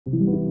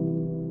Final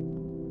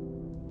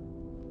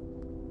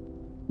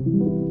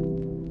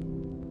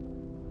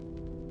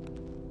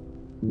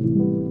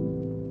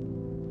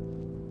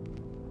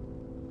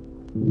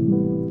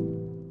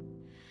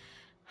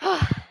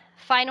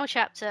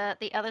chapter,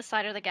 The Other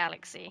Side of the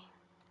Galaxy.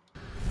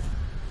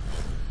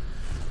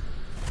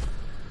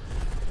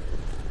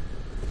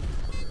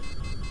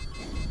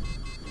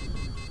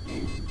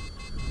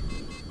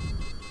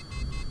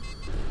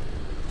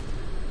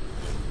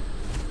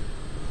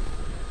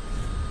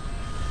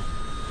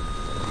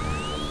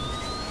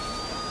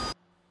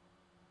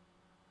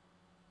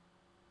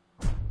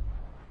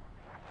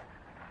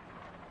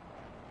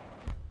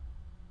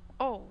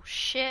 Oh,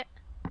 shit.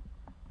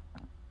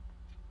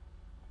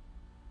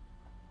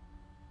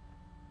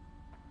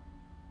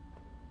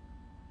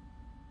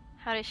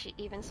 How did she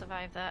even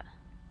survive that?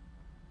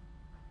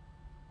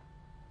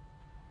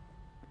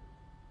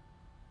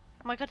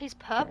 Oh my god, he's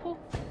purple?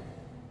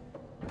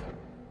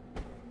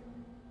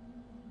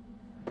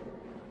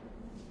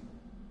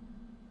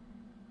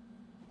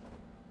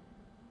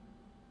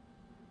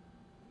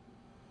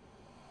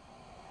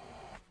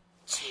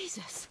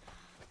 Jesus!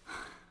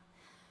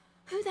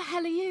 Who the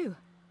hell are you?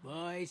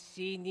 My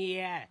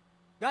senior.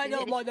 I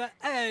don't want to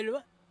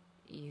hell.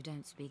 You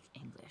don't speak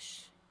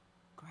English.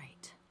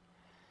 Great.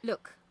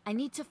 Look, I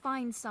need to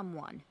find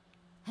someone.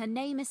 Her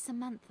name is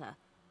Samantha.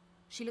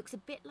 She looks a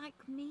bit like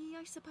me,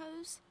 I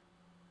suppose.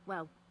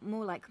 Well,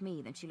 more like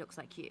me than she looks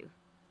like you.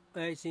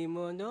 I see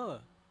more no.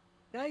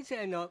 I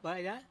say not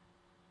by that.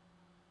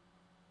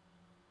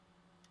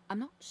 I'm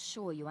not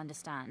sure you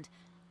understand.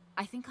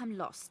 I think I'm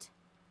lost.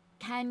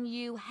 Can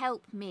you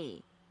help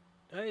me?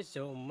 I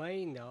so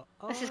minor.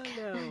 Oh This is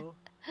no.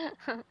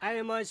 I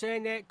am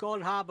saying that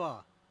Gold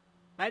Harbor.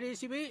 I did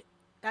see me.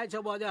 That's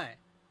about that.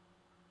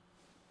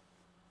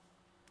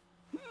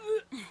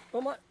 Oh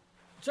my.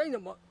 Say no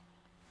more.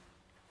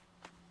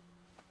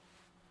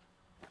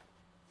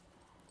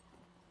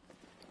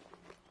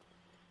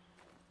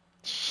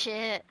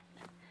 Shit.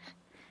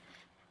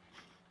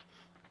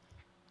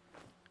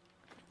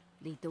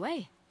 Lead the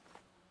way.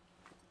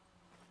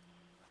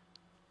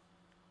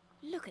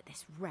 Look at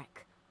this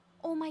wreck.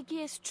 All my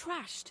gear's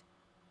trashed.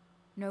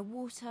 No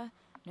water,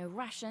 no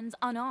rations,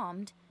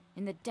 unarmed,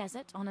 in the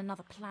desert on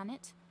another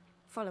planet,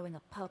 following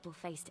a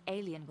purple-faced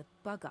alien with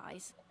bug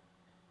eyes.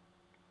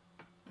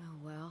 Oh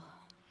well,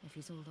 if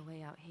he's all the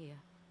way out here,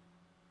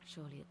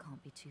 surely it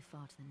can't be too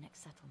far to the next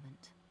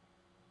settlement.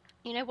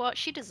 You know what?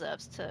 She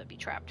deserves to be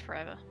trapped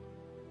forever.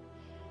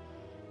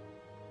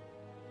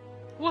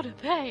 What a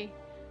pay!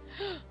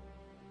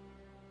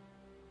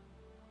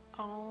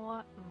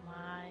 Oh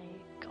my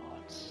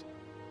god.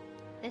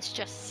 It's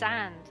just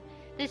sand.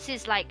 This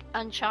is like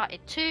Uncharted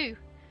 2.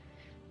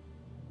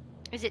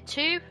 Is it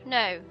 2?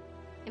 No.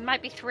 It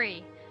might be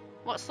 3.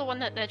 What's the one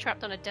that they're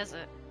trapped on a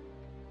desert?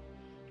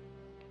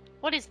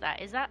 What is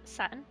that? Is that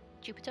Saturn?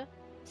 Jupiter?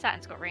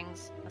 Saturn's got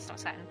rings. That's not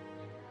Saturn.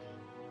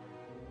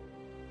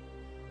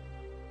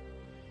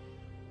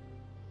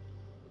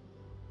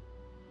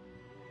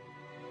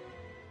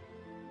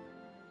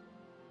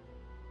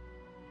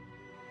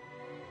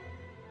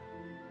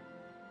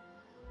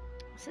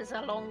 This is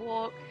a long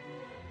walk.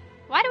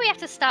 Why do we have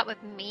to start with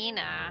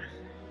Mina?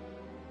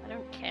 I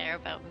don't care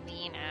about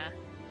Mina.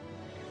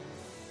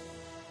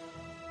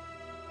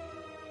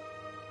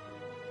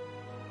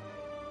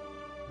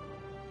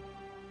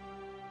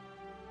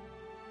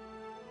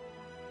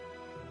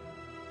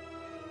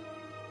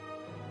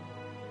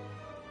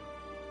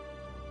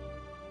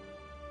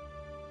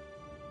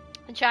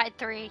 Uncharted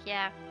 3,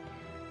 yeah.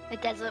 The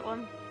desert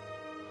one.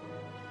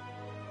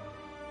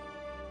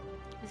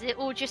 Is it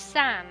all just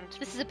sand?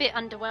 This is a bit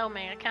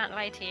underwhelming, I can't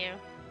lie to you.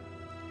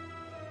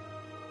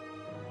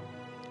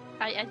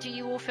 Do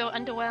you all feel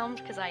underwhelmed?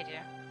 Because I do.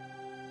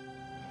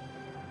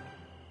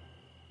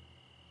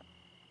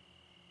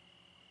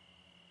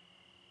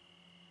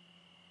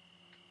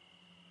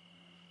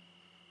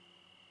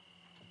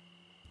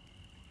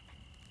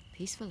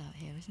 Peaceful out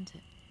here, isn't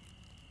it?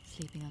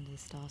 Sleeping under the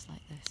stars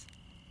like this.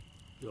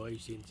 You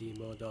should stay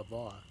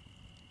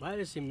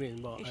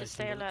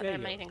alert, there are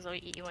many things that will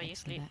eat you while you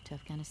Takes me sleep. back to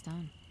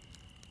Afghanistan.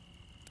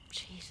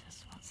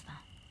 Jesus, what's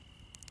that?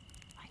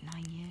 Like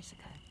 9 years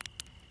ago.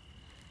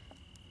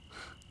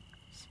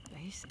 It's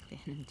basically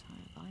an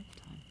entire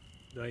lifetime.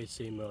 I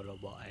see more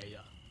about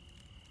Ada.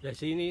 The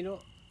scene, no?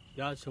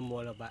 That's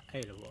more about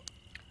Ada.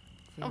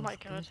 Oh my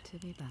Feels god. good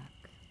to be back.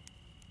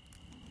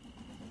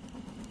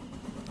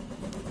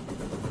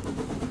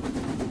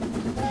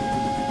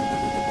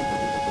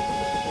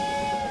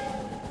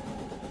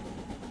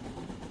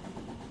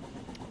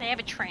 They have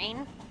a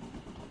train.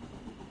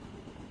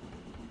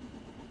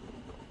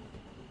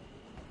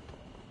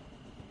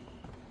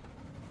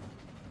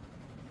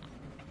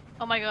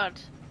 Oh my god.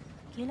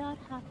 Kilar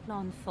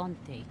Haplon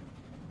Fonte.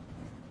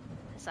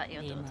 Is that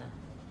your Lima. daughter?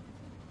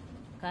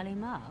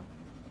 Kalimao.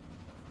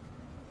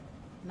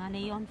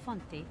 Manion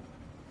Fonte.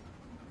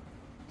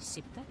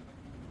 Sipta.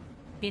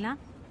 Bilan.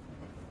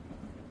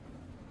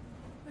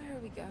 Where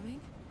are we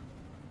going?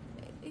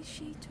 Is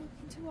she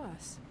talking to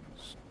us?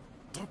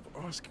 Stop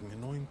asking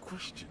annoying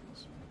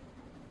questions.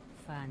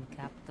 Fan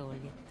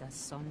kaptolita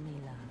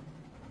sonmila.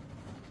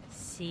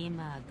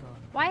 Simagon.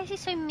 Why is he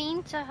so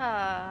mean to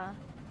her?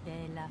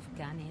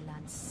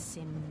 Belafganilan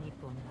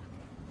simnipunla.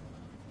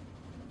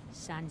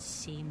 San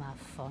sima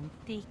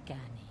fonti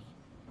gani.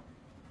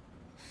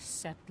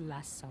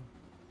 Setlaso.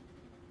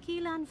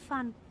 Kilan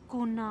fan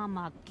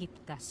kunama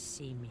gipta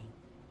simi.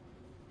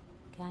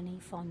 Gani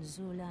von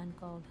Zulan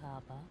Gold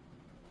Harbor.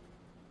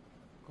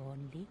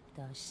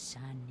 Gonlita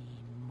sani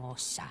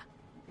mosa.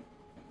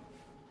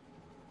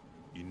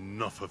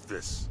 Enough of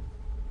this.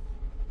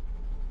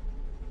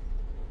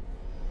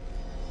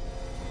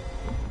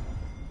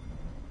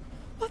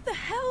 What the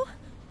hell?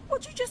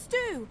 What'd you just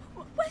do?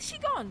 Where's she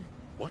gone?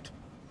 What?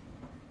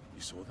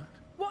 You saw that?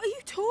 What are you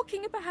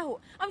talking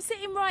about? I'm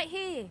sitting right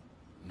here.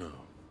 No.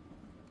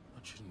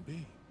 That shouldn't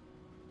be.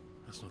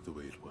 That's not the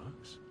way it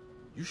works.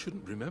 You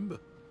shouldn't remember.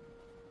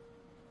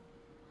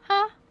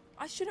 Huh?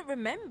 I shouldn't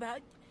remember.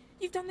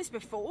 You've done this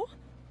before.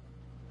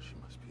 She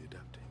must be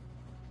adapting.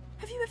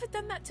 Have you ever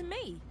done that to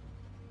me?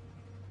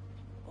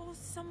 Or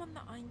someone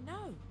that I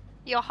know?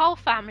 Your whole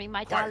family,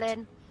 my Quiet.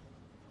 darling.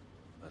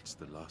 That's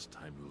the last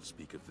time we'll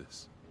speak of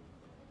this.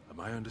 Am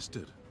I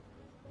understood?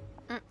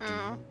 Mm-mm. Do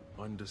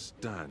you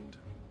understand,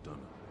 Donna?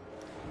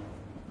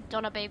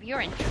 Donna, babe,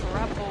 you're in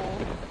trouble.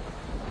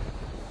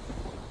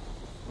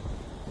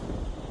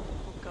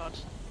 Oh, God.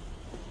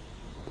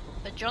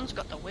 But John's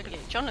got the wiggly.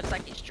 John looks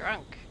like he's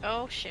drunk.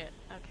 Oh, shit.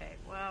 Okay,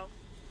 well.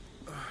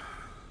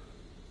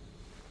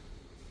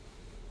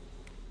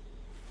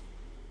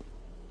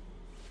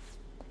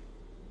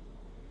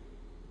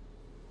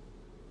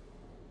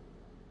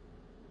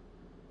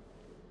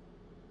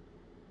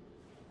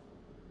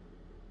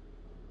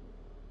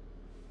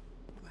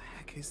 What the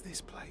heck is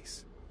this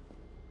place?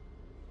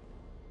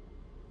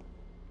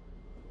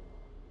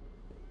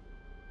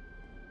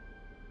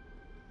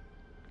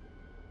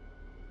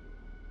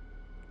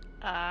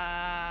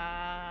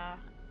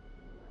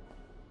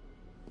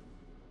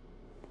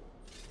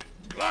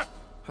 Glad!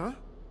 Huh?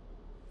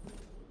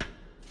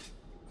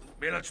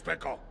 Millet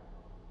Specko!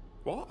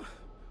 What?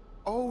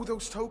 Oh,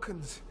 those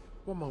tokens.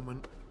 One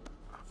moment.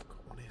 I've got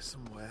one here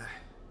somewhere.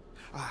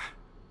 Ah.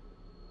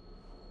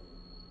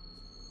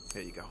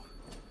 Here you go.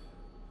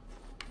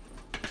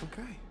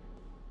 Okay.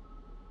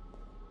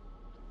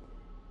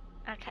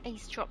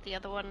 He's dropped the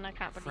other one. I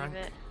can't believe Frank,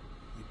 it.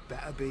 you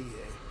better be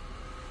here.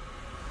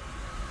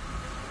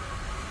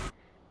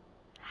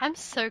 I'm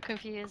so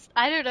confused.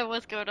 I don't know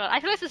what's going on. I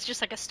feel like this is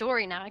just like a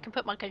story now. I can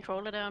put my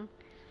controller down.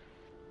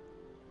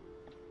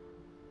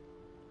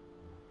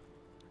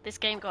 This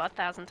game got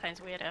 1,000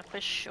 times weirder, for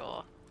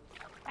sure.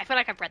 I feel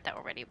like I've read that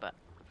already, but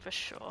for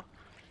sure.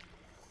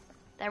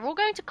 They're all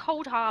going to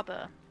Cold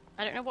Harbor.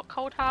 I don't know what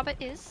Cold Harbor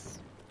is.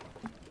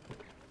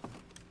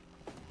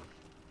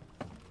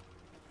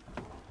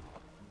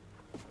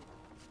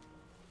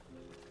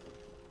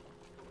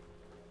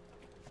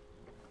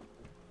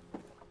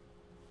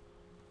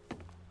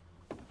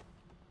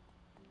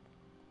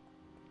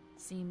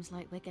 Seems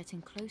like we're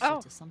getting closer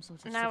Oh, to some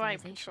sort of now I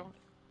civilization. control.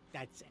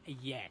 That's a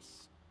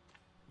yes.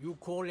 You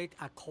call it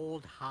a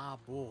cold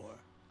harbor.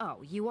 Oh,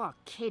 you are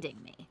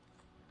kidding me.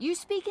 You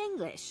speak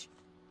English?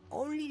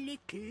 Only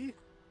little.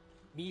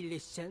 Me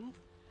listen,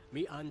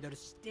 me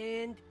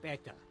understand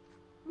better.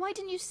 Why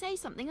didn't you say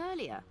something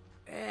earlier?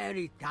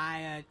 Very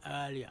tired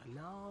earlier.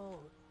 Now,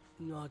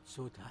 not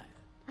so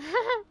tired.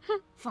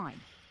 Fine.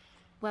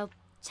 Well,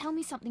 tell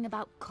me something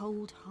about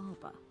Cold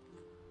Harbor.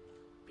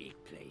 Big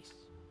place.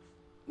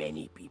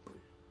 Many people.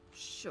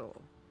 Sure.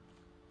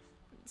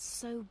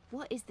 So,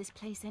 what is this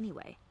place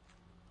anyway?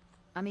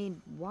 I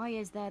mean, why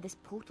is there this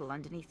portal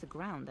underneath the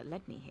ground that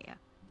led me here?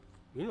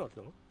 We not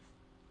know.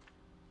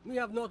 We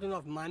have not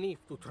enough money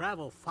to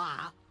travel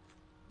far.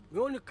 We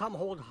only come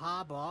hold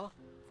harbor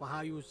for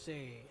how you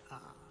say,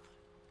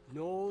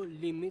 no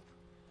limit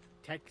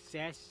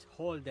Texas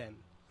Hold'em.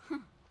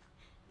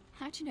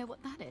 How do you know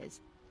what that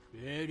is?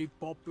 Very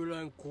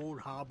popular in Cold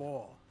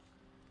Harbor.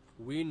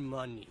 Win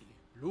money,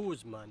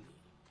 lose money.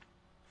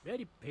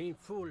 Very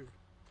painful,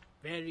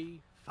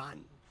 very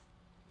fun.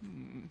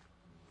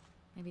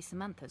 Maybe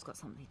Samantha's got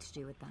something to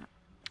do with that.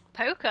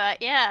 Poker,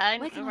 yeah,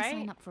 Where can I right.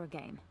 sign up for a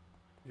game?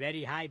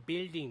 Very high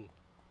building.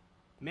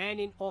 Man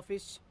in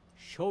office,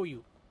 show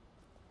you.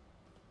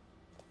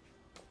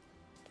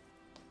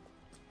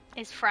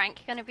 Is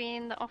Frank gonna be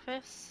in the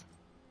office?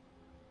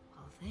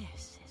 Well,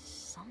 this is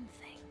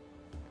something.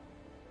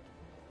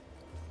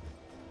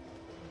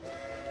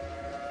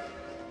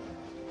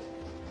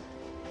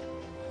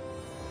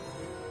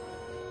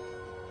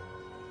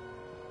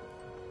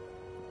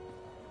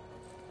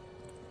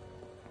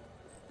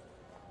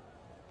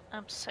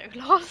 I'm so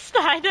lost.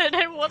 I don't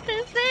know what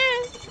this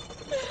is.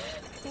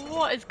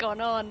 What has gone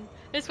on?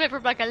 This went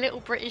from like a little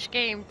British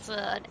game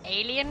to an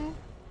aliens?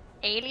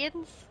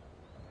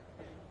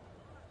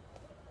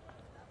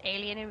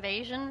 Alien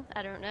invasion?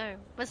 I don't know.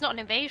 But it's not an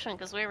invasion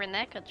because we're in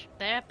their country,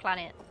 their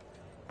planet.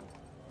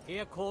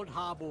 Here Cold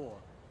Harbor.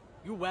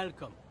 You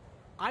welcome.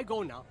 I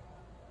go now.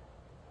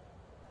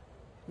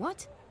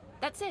 What?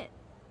 That's it?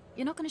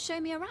 You're not going to show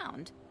me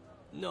around?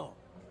 No,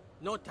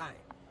 no time.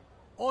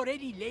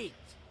 Already late.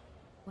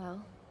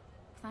 Well,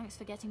 thanks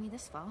for getting me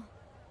this far.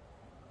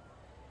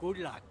 Good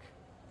luck.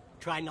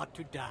 Try not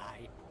to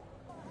die.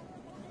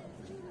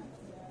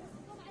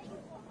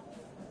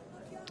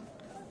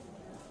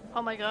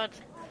 Oh my god.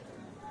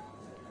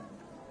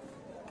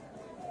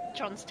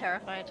 John's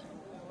terrified.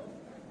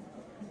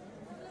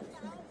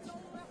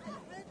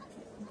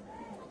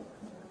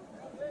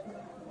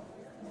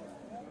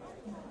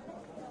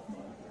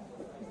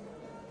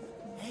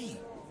 Hey,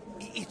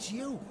 it's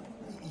you.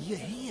 You're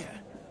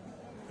here.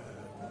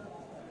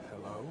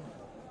 Hello?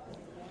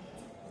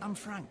 I'm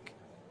Frank.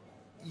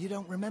 You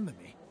don't remember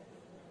me?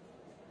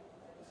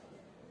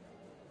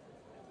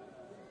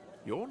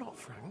 You're not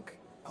Frank.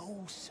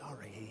 Oh,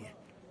 sorry.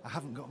 I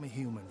haven't got my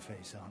human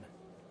face on.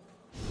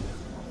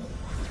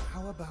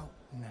 How about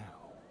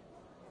now?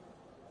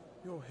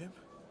 You're him.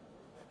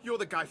 You're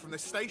the guy from the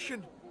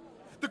station.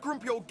 The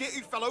grumpy old git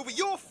who fell over.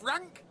 You're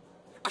Frank!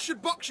 I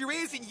should box your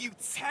ears in, you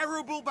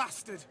terrible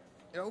bastard!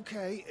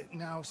 Okay,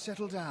 now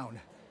settle down.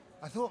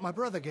 I thought my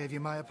brother gave you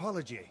my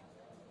apology.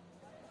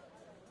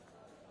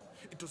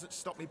 It doesn't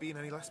stop me being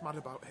any less mad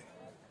about it.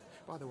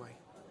 By the way,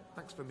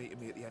 thanks for meeting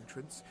me at the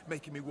entrance,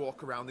 making me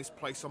walk around this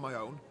place on my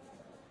own.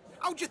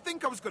 How'd you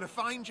think I was going to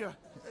find you?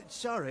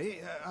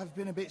 Sorry, I've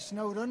been a bit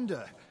snowed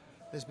under.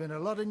 There's been a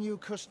lot of new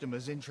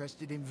customers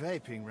interested in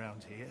vaping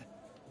round here.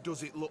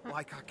 Does it look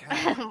like I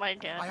care? Oh my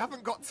god. I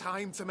haven't got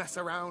time to mess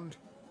around.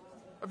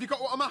 Have you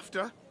got what I'm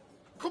after?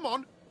 Come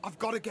on, I've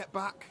got to get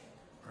back.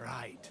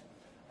 Right,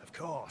 of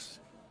course.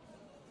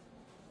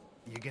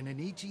 You're gonna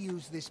need to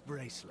use this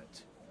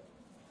bracelet.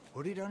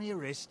 Put it on your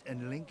wrist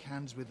and link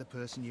hands with the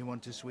person you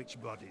want to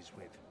switch bodies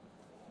with.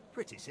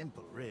 Pretty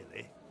simple,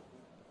 really.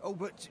 Oh,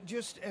 but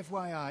just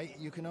FYI,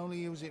 you can only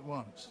use it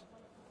once.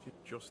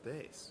 Just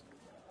this?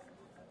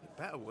 It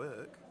better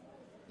work.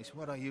 It's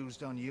what I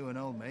used on you and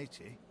old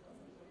matey.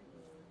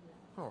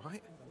 All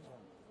right.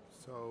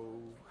 So,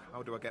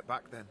 how do I get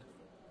back then?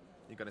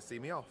 You gonna see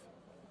me off?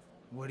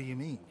 What do you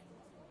mean?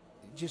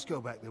 Just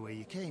go back the way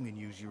you came and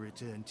use your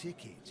return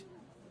ticket.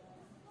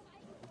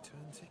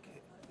 Return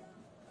ticket?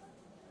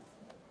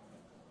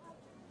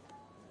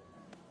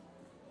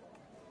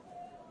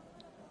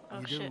 Oh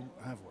You shit. do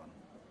have one,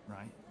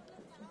 right?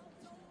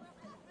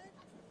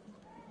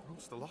 I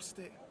must have lost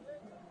it.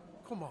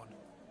 Come on.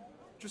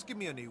 Just give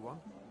me a new one.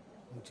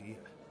 Oh dear.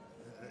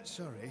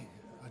 Sorry,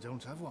 I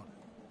don't have one.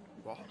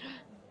 What?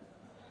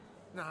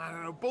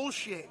 No,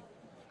 bullshit.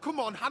 Come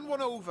on, hand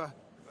one over.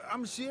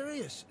 I'm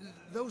serious.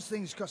 Those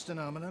things cost an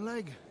arm and a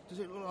leg. Does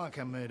it look like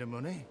I'm made of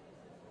money?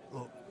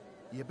 Look,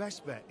 your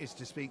best bet is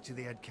to speak to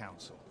the head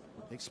council.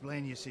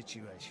 Explain your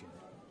situation.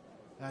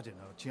 I don't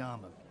know,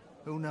 charm them.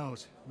 Who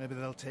knows? Maybe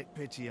they'll take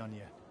pity on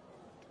you.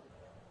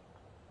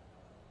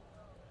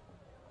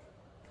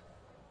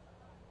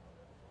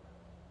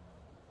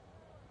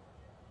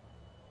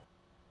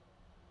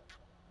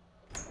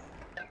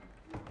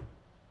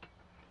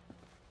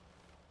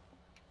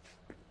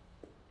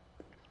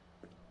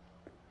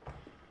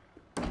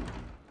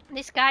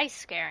 This guy's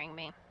scaring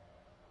me.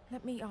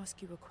 Let me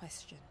ask you a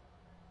question.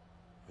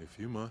 If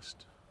you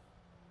must.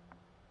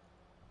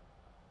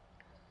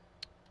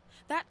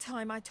 That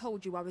time I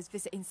told you I was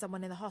visiting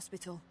someone in the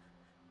hospital,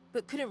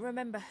 but couldn't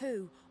remember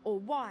who or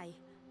why.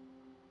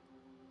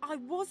 I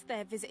was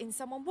there visiting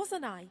someone,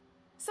 wasn't I?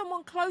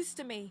 Someone close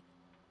to me.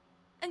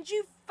 And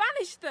you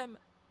vanished them.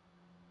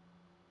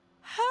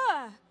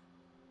 Her!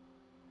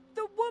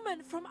 The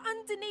woman from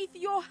underneath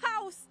your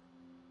house!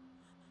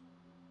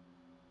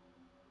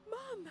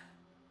 Mum!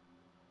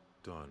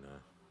 Donna,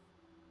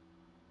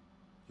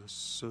 you're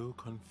so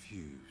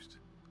confused.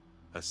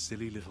 A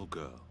silly little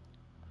girl.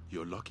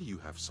 You're lucky you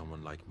have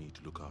someone like me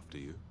to look after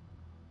you,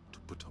 to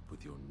put up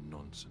with your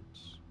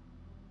nonsense.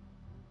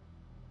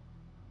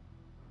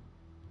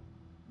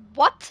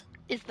 What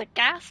is the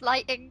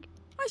gaslighting?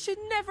 I should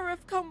never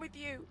have come with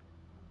you.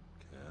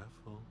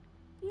 Careful.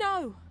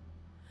 No!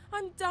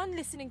 I'm done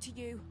listening to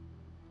you.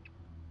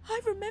 I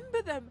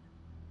remember them.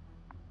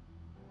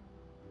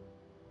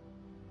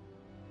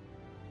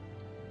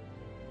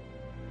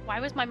 Why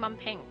was my mum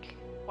pink?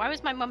 Why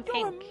was my mum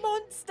You're pink? a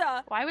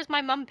monster! Why was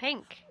my mum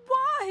pink?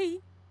 Why?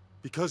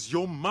 Because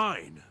you're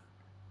mine,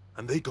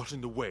 and they got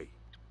in the way.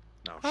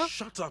 Now Huh?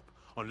 shut up,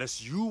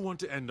 unless you want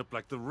to end up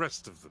like the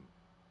rest of them.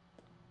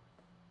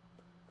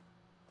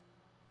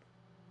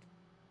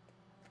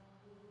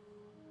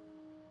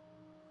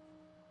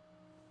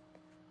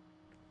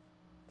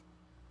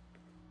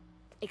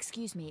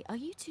 Excuse me, are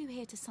you two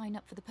here to sign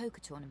up for the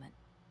poker tournament?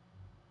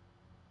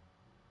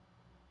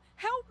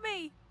 Help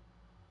me!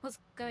 What's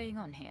going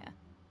on here?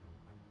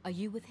 Are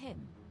you with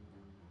him?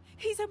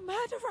 He's a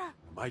murderer!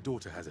 My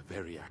daughter has a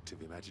very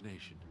active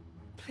imagination.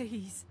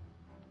 Please.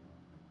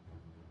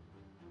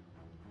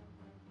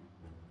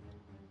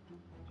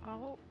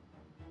 Oh.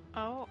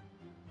 Oh.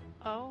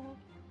 Oh.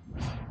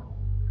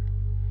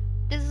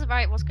 This is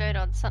right, what's going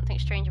on? Something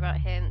strange about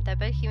him. They're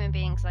both human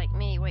beings like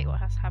me. Wait, what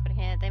has happened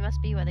here? They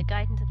must be where the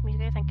guidance of me to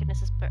go. Thank goodness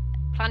this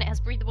planet has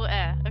breathable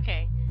air.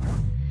 Okay.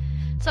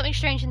 Something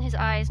strange in his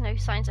eyes, no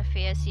signs of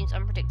fear, seems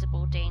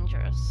unpredictable,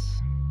 dangerous.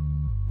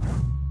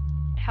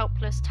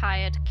 Helpless,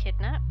 tired,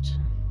 kidnapped.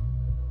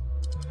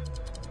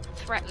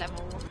 Threat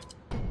level.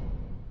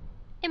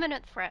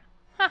 Imminent threat.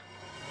 Huh.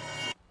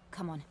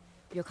 Come on,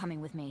 you're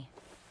coming with me.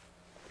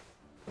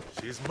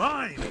 She's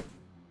mine!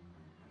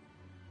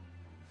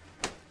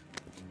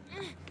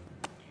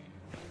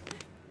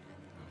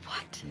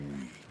 What?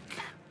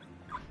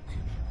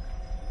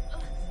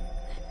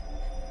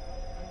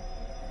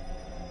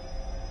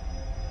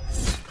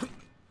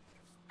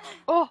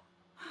 Oh!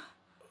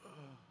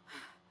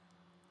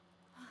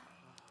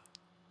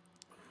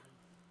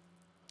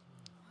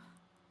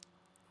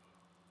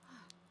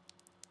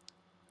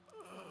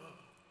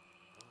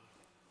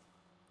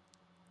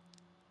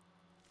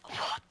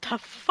 What the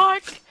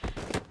fuck?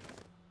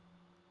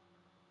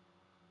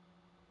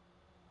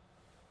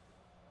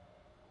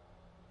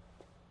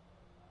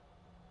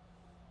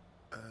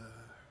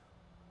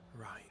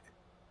 Right.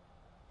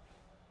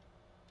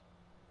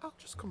 I'll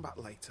just come back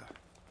later.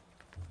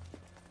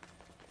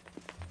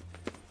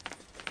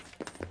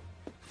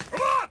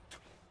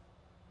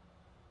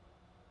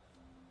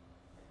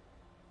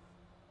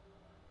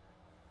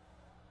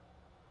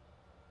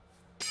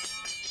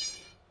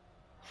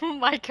 Oh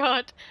my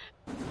god.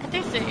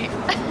 Odysseus.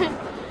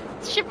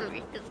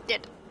 Chivalry is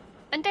dead.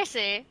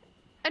 Odysseus.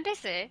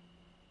 Odysseus.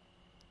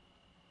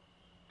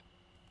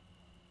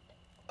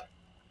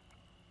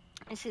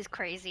 This is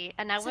crazy.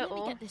 And now So we're let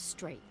me all... get this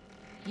straight.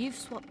 You've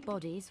swapped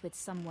bodies with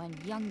someone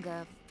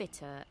younger,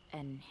 fitter,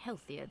 and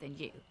healthier than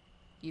you.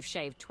 You've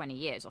shaved 20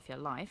 years off your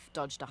life,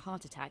 dodged a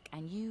heart attack,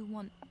 and you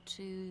want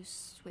to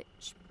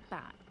switch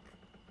back.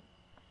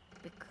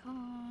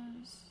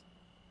 Because...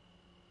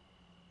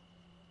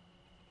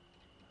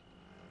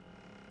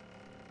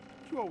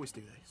 You always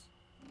do this.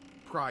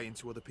 Pry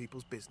into other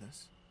people's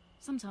business.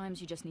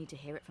 sometimes you just need to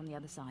hear it from the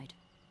other side.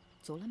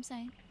 That's all I'm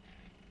saying.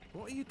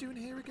 What are you doing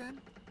here again?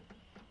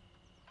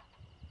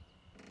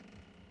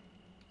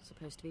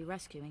 Supposed to be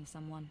rescuing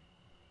someone.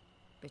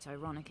 Bit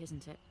ironic,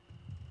 isn't it?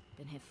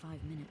 Been here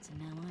 5 minutes and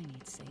now I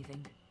need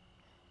saving.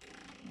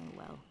 Oh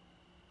well.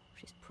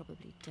 She's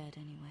probably dead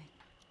anyway.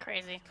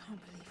 Crazy. Can't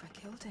believe I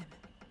killed him.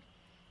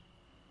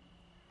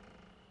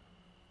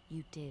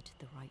 You did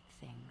the right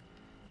thing.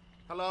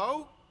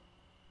 Hello?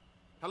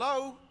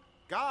 Hello?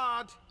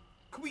 Guard?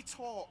 Can we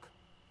talk?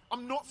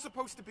 I'm not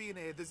supposed to be in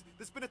here.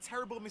 There's been a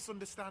terrible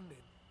misunderstanding.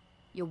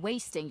 You're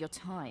wasting your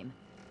time.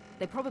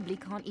 They probably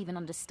can't even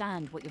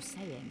understand what you're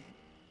saying.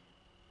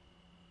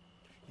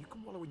 You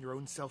can wallow in your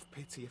own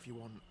self-pity if you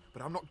want,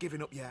 but I'm not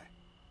giving up yet.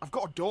 I've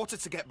got a daughter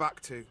to get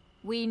back to.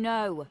 We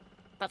know.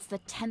 That's the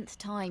 10th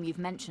time you've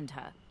mentioned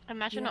her.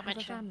 Imagine You not don't have a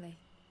mentioning. family.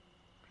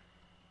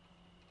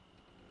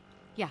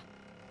 Yeah.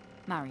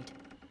 Married.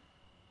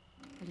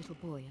 A little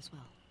boy as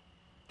well.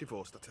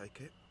 Divorced, I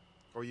take it?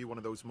 Or are you one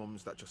of those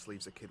mums that just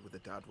leaves a kid with a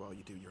dad while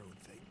you do your own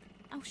thing?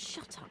 Oh,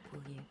 shut up,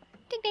 will you?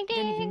 Ding ding You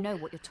don't even ding. know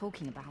what you're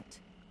talking about.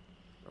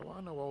 Oh,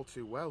 I know all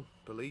too well,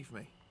 believe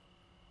me.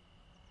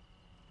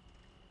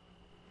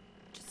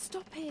 Just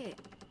stop it.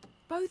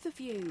 Both of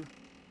you.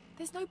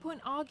 There's no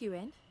point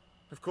arguing.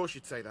 Of course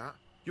you'd say that.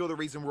 You're the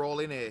reason we're all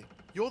in here.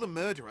 You're the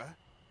murderer.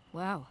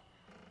 Wow.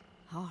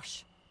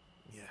 Harsh.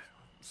 Yeah,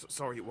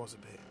 sorry it was a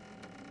bit.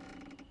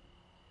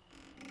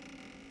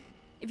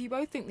 If you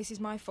both think this is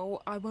my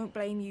fault, I won't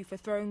blame you for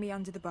throwing me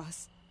under the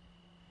bus.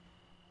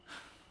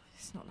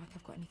 It's not like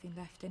I've got anything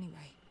left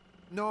anyway.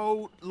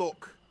 No,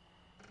 look.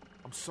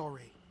 I'm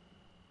sorry.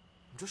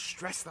 I'm just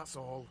stressed, that's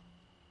all.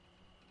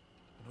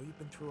 I know you've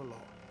been through a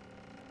lot.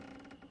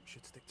 We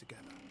should stick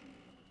together.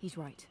 He's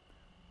right.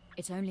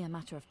 It's only a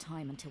matter of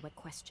time until we're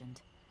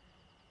questioned.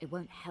 It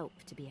won't help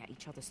to be at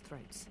each other's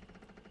throats.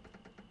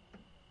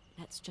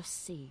 Let's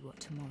just see what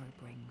tomorrow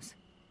brings.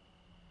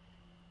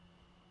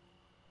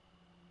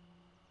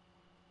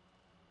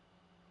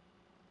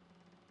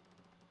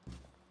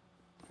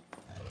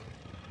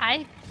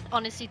 I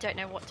honestly don't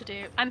know what to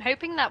do. I'm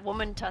hoping that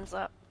woman turns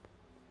up.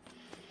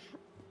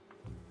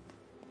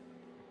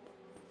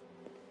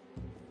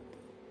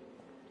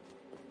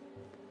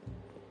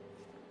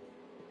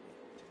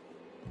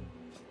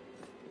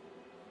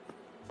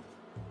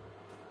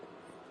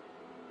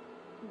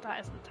 That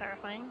isn't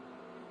terrifying.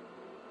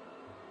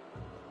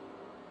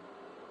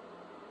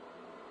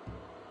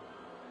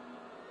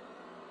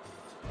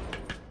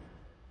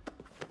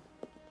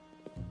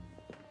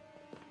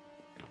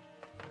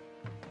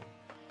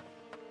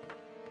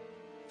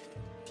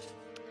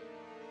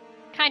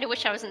 Kinda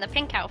wish I was in the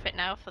pink outfit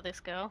now for this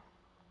girl.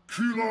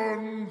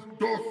 Kilan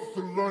doth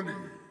Lani,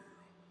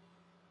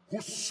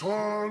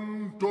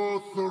 Husan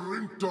doth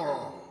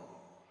Rinta,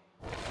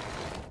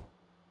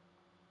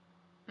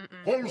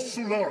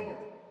 Holsulan,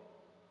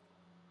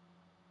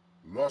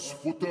 Las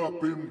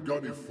Futa Pim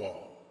Ganifa,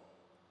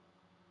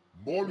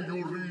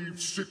 Molyuriv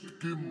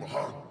Sitkim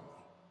Han,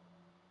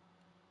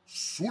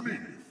 Suni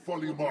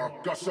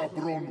Falima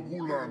Kasabron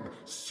Wulan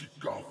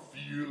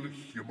Sikafil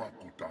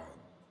Himakutan,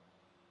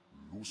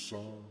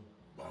 Lusa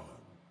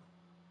Man.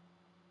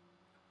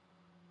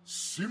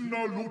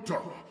 Simna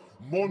luta,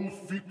 mon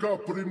fika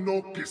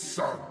prino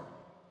kisan.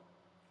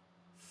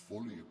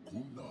 Foli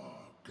kuna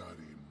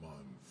gari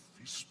man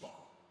fispa.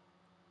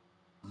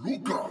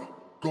 Luka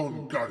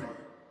con gari.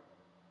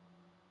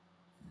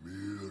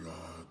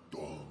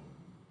 Miradon.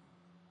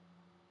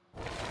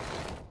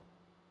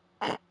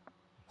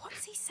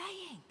 What's he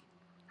saying?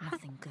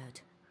 Nothing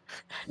good.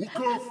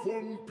 Uka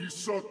fon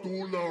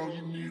pisatula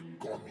ini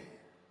komi.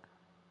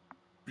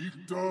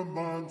 Pita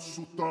man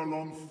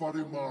sutalon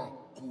farima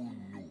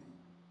kunu.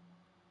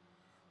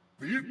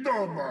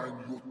 Pita man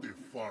yote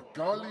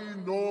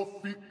fakali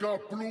no fika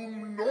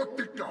plum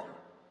notica.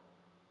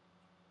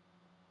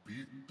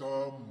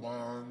 Pita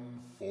man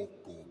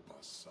foko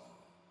basa.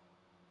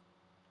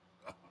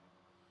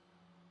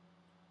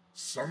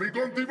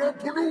 Samigon divan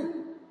punu.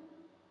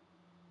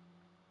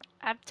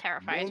 I'm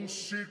terrified. Non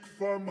sik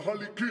fam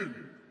halikin.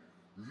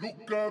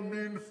 Luka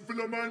min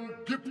filaman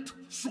gipt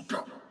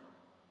suka.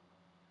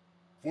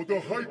 For the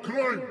high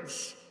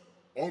crimes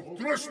of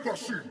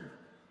trespassing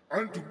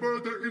and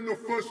murder in the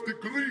first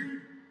degree,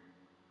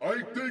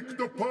 I take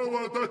the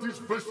power that is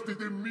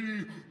vested in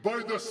me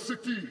by the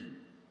city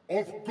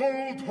of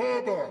Gold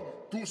Harbor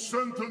to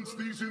sentence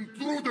these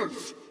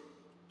intruders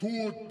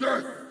to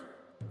death.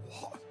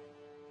 What?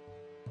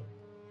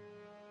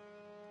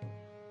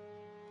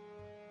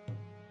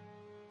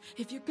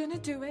 If you're gonna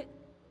do it,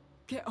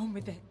 get on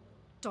with it.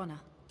 Donna.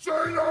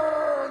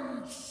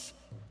 Silence!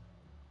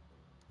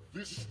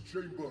 This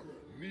chamber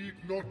need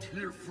not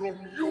hear from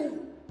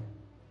you.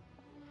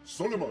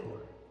 Solomon,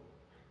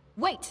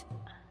 Wait!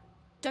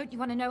 Don't you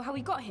want to know how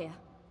we got here?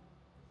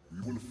 we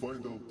will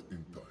find out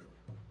in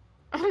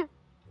time.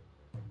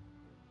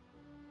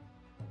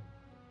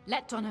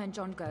 Let Donna and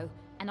John go,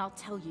 and I'll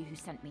tell you who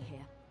sent me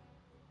here.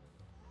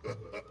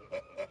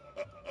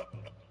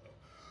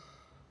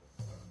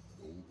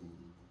 Noble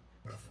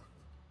effort.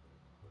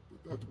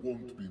 But that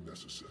won't be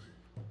necessary.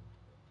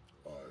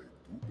 I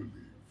do believe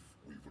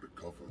we've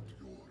recovered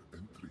your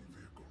entry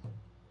vehicle.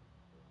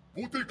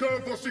 Butika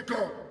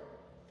Vasika!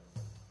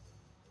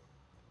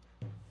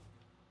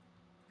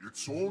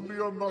 It's only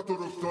a matter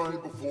of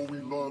time before we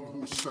learn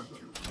who sent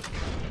you.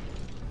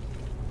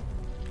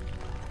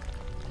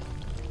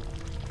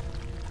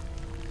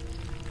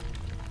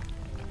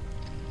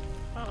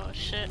 Oh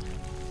shit.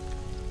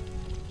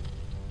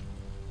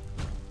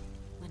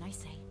 When I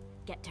say,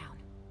 get down.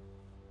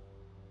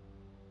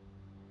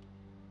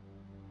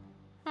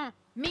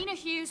 Mina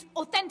Hughes,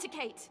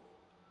 authenticate!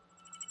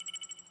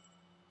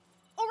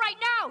 All right,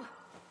 now!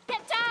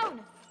 Get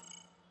down!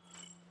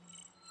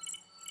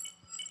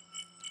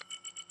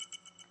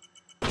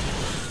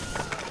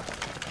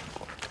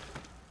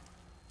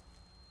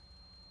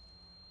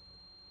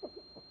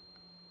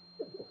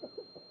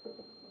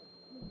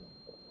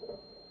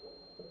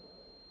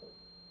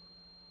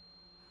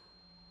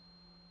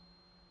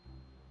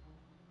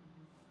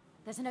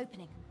 There's an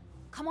opening.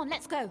 Come on,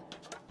 let's go.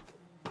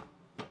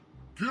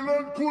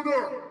 Kilan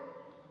Kuna!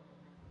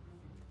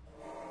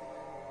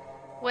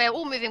 We're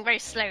all moving very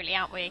slowly,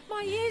 aren't we?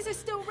 My ears are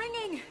still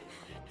ringing.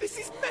 This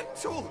is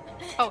mental!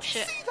 Oh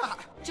shit. See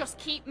that? Just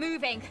keep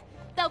moving.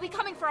 They'll be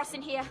coming for us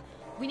in here.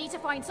 We need to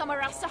find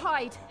somewhere else to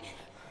hide.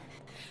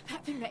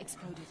 That thing that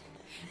exploded.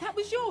 That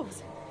was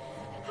yours.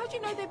 How do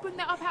you know they'd bring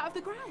that up out of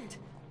the ground?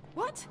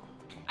 What?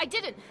 I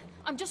didn't.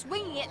 I'm just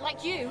winging it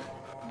like you.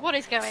 What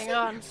is going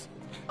on? Serious?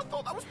 I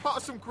thought that was part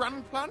of some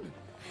grand plan.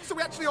 So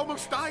we actually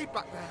almost died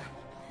back there.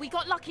 We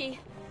got lucky.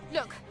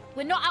 Look,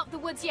 we're not out the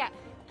woods yet.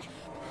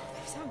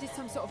 They've sounded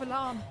some sort of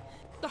alarm.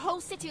 The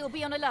whole city will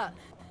be on alert.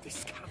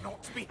 This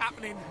cannot be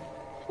happening.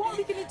 What are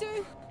we gonna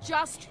do?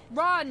 Just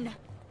run.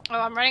 Oh,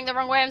 I'm running the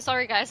wrong way. I'm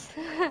sorry, guys.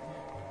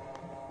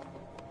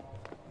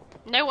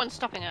 No one's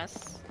stopping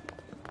us.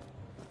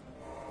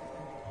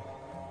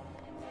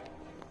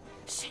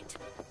 Shit.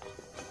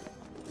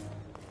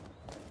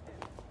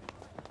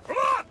 Come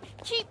on!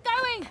 Keep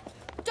going.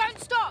 Don't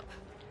stop.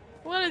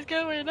 What is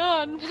going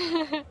on?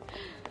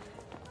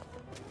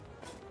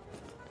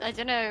 I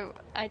don't know.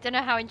 I don't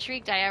know how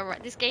intrigued I am.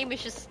 This game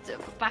is just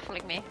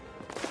baffling me.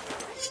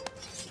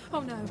 Oh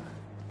no.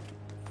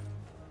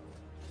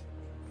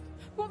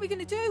 What are we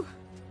gonna do?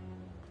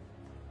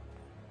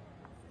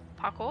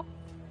 Parkour?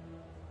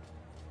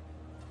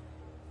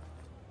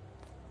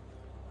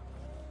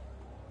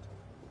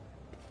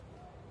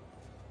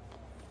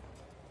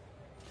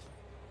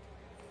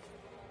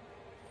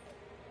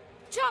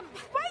 Jump!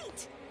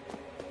 Wait!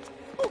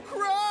 Oh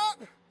crap!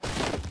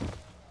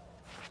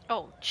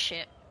 Oh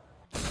shit.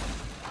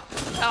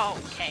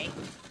 Okay.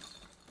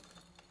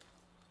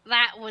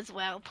 That was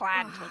well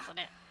planned, wasn't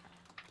it?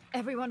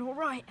 Everyone all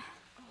right?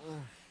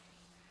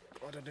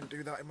 God, I didn't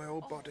do that in my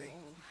old body.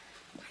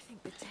 I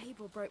think the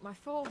table broke my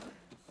fall.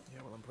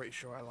 Yeah, well, I'm pretty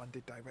sure I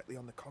landed directly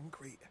on the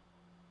concrete.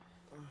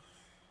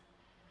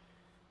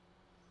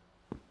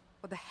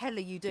 What the hell are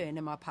you doing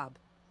in my pub?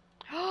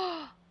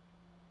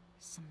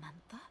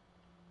 Samantha?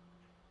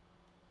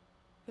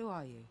 Who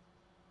are you?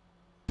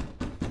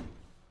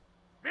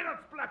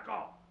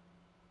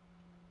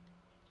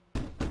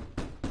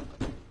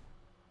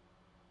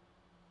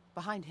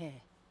 Behind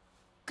here.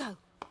 Go.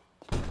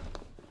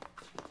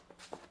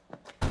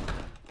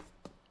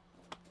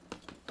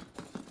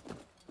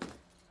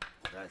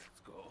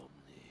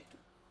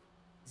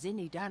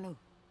 Zinni Danu.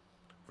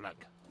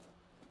 Flank.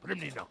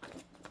 Primni knock.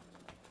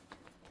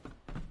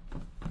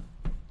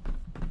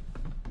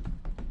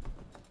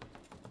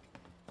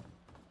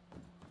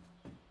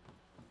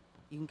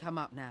 You can come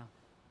up now.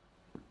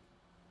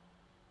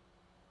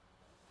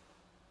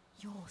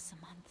 You're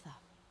Samantha.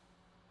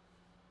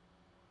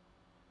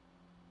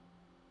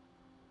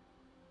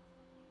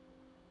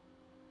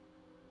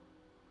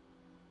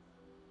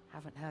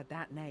 Haven't heard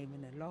that name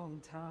in a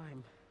long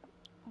time.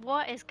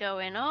 What is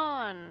going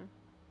on?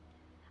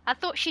 I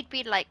thought she'd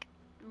be like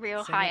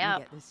real So high let me up.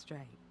 get this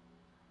straight.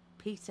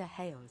 Peter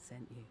Hale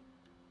sent you.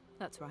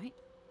 That's right.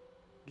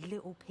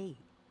 Little Pete.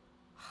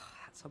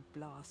 That's a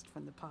blast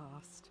from the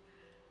past.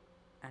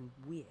 And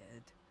weird.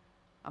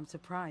 I'm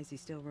surprised he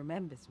still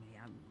remembers me.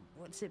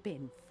 What's it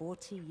been,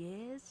 40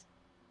 years?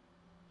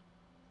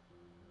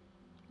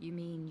 You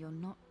mean you're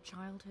not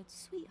childhood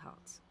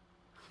sweethearts?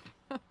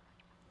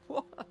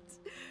 What?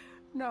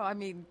 No, I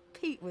mean,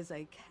 Pete was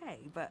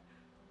okay, but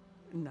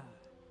no.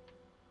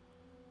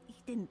 He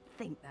didn't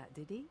think that,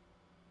 did he?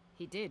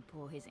 He did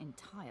pour his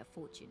entire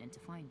fortune in to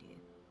find you.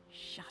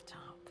 Shut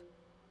up.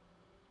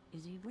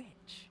 Is he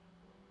rich?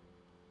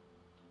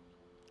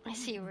 I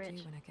see What am I gonna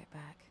Rich. do when I get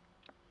back?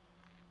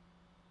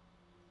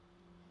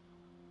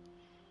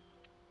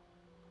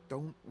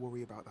 Don't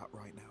worry about that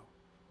right now.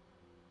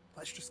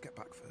 Let's just get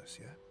back first,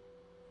 yeah?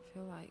 I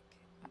feel like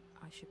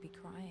I should be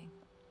crying.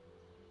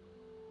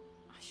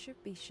 I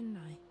should be, shouldn't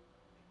I?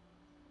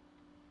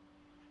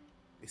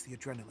 It's the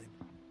adrenaline.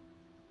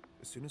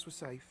 As soon as we're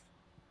safe,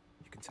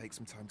 you can take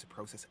some time to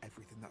process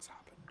everything that's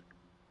happened.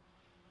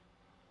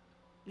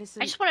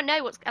 Listen, I just want to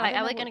know what's I like. don't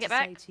Are know they going to what get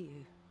back? say to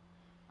you.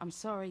 I'm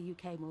sorry you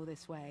came all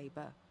this way,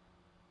 but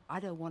I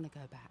don't want to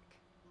go back.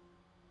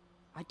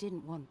 I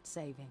didn't want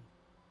saving.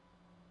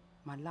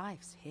 My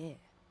life's here.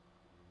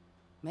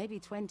 Maybe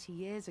 20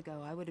 years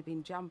ago I would have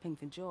been jumping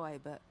for joy,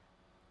 but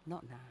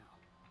not now.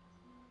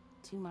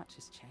 Too much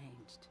has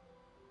changed.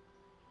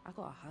 I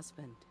got a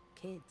husband,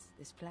 kids,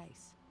 this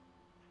place.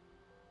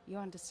 You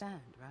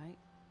understand, right?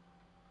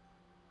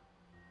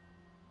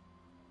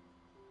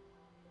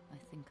 I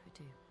think I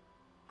do.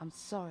 I'm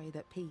sorry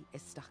that Pete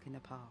is stuck in the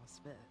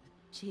past, but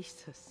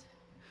Jesus,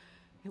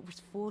 it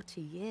was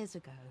 40 years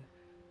ago.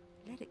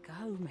 Let it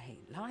go,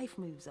 mate. Life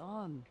moves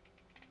on.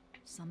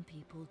 Some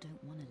people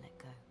don't want to let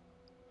go.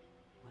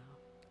 Well,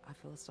 I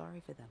feel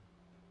sorry for them.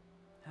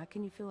 How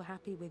can you feel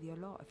happy with your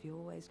lot if you're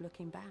always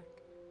looking back?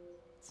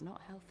 It's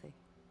not healthy.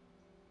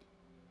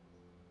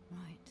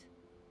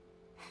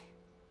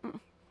 Right.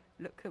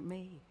 Look at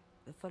me,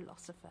 the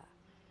philosopher.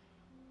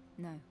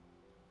 No,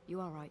 you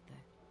are right, though.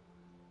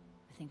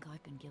 I think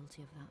I've been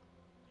guilty of that.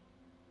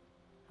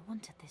 I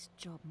wanted this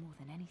job more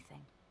than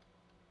anything.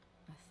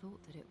 I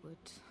thought that it would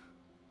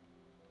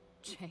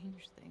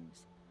change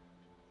things.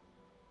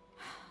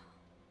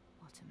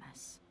 What a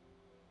mess.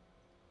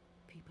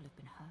 People have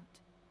been hurt.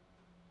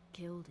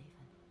 Killed,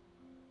 even.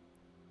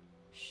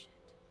 Shit.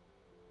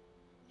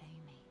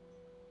 Amy.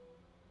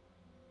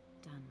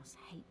 Dan must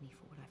hate me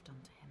for what I've done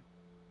to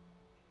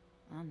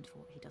him. And for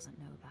what he doesn't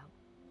know about.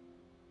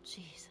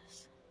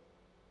 Jesus.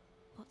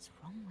 What's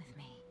wrong with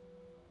me?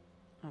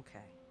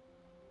 Okay.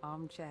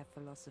 Armchair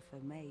philosopher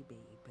maybe,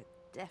 but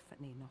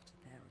definitely not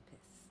a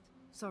therapist.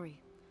 Sorry.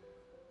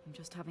 I'm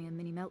just having a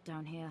mini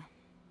meltdown here.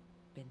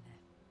 Been there.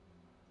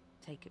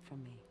 Take it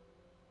from me.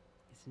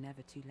 It's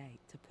never too late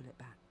to pull it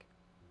back.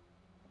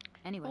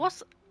 Anyway, What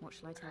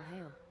shall I tell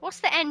Hale? What's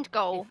the end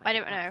goal? If I get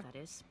don't know. back, that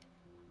is.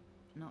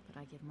 Not that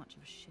I give much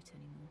of a shit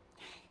anymore.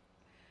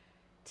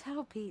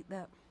 Tell Pete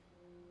that...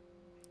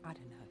 I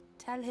don't know.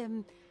 Tell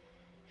him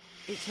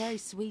it's very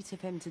sweet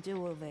of him to do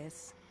all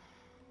this.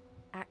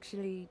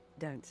 Actually,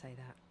 don't say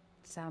that.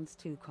 Sounds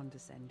too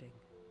condescending.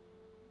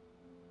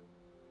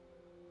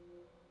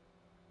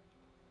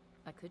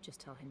 I could just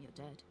tell him you're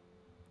dead.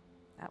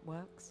 That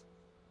works.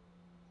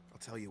 I'll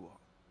tell you what.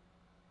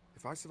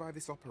 If I survive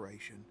this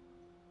operation,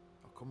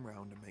 I'll come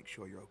round and make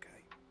sure you're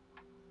okay.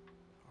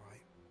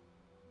 Alright?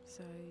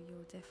 So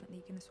you're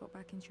definitely going to swap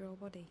back into your old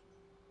body?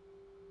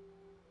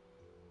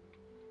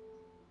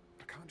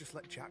 I can't just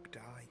let Jack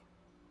die.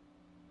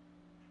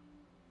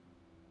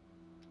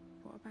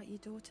 What about your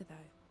daughter, though?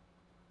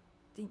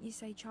 Didn't you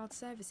say child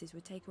services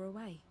would take her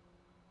away?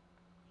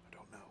 I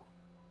don't know.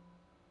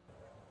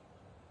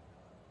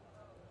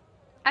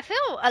 I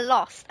feel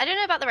lost. I don't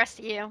know about the rest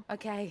of you.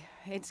 Okay,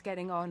 it's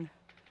getting on.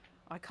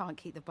 I can't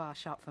keep the bar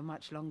shut for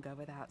much longer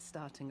without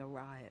starting a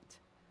riot.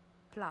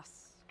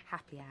 Plus,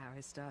 happy hour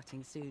is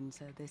starting soon,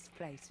 so this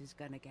place is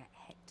gonna get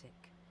hectic.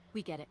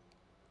 We get it.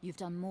 You've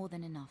done more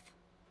than enough.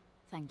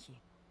 Thank you.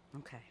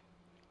 Okay.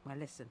 Well,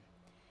 listen.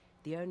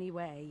 The only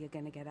way you're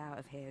gonna get out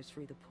of here is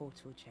through the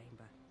portal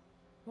chamber.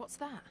 What's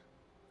that?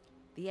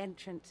 The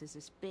entrance is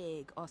this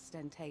big,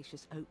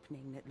 ostentatious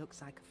opening that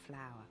looks like a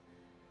flower.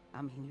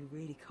 I mean, you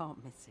really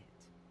can't miss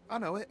it. I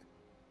know it.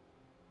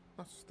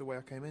 That's the way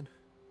I came in.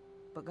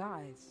 But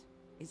guys,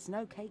 it's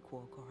no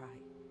cakewalk, all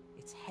right?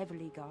 It's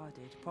heavily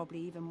guarded, probably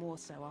even more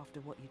so after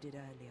what you did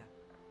earlier.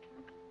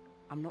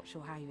 I'm not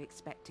sure how you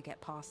expect to get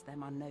past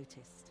them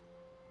unnoticed.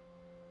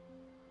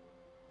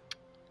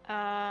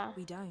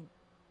 We don't.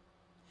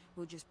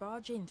 We'll just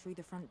barge in through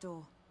the front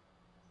door.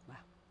 Well,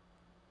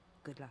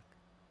 good luck.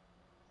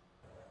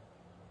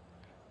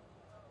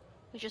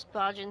 We just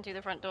barge in through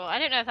the front door. I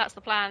don't know if that's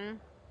the plan.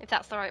 If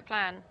that's the right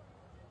plan.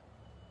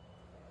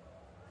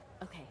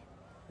 Okay,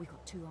 we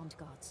got 2 armed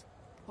guards.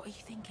 What are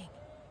you thinking?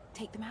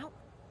 Take them out?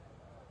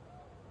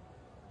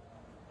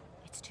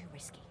 It's too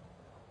risky.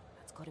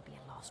 That's got to be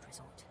a last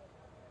resort.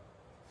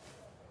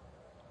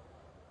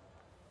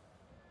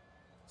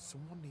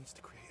 Someone needs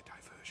to create a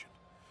diversion.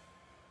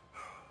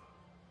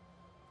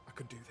 I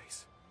can do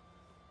this.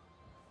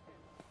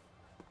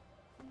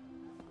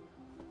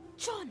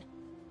 John!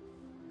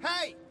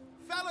 Hey,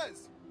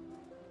 fellas!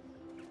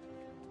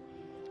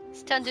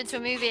 It's turned into a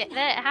movie.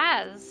 There it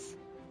has.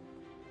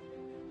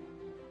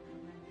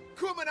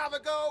 Come and have a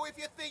go if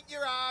you think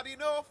you're hard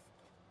enough.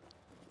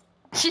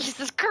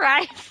 Jesus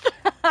Christ.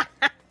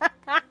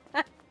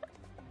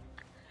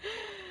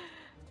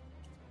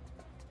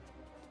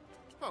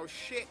 Oh,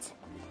 shit.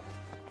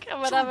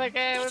 Come and have a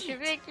go if you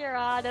think you're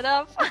hard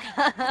enough.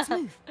 Let's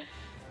move.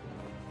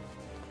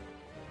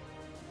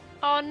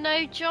 Oh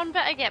no, John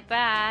better get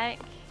back.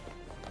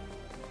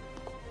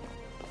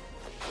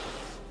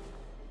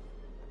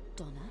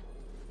 Donna,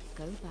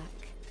 go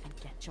back and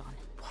get John.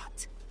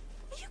 What?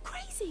 Are you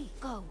crazy?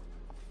 Go.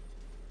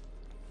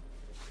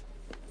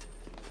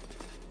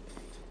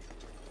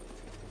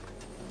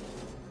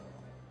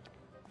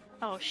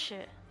 Oh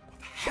shit. What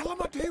the hell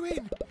am I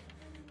doing?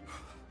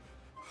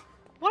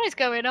 What is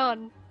going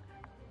on?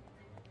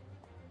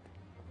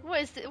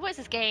 What is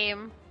this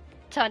game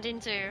turned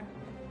into?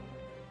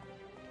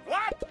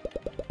 What?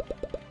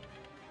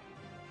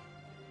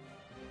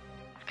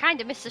 I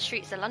kinda miss the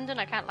streets of London,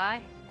 I can't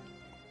lie.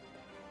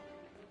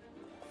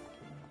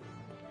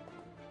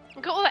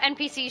 Look at all the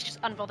NPCs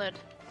just unbothered.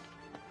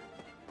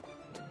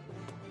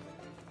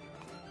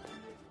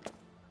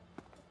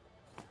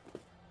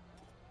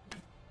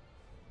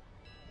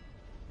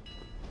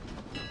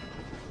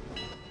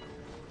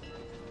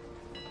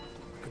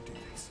 I can do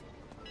this.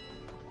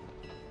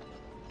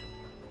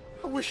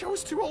 I wish I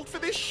was too old for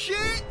this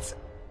shit!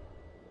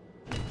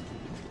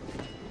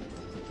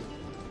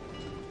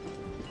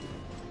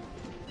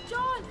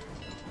 John!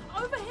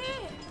 Over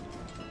here!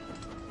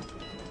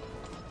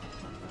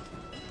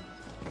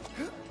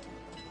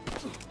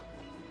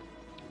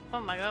 Oh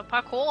my god,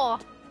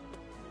 parkour!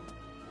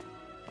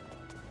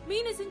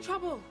 Mina's in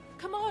trouble!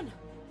 Come on!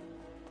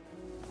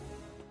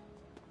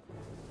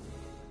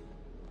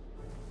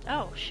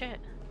 Oh shit.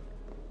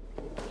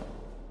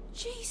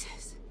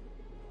 Jesus!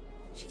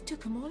 She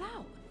took them all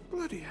out.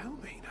 Bloody hell,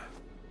 Mina.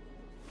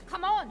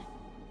 Come on!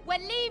 We're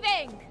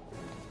leaving!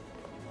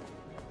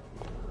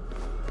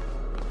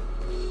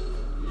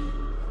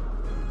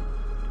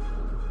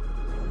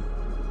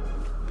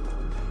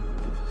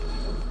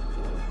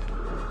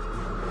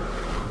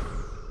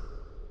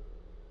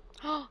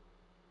 Oh,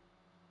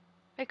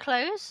 it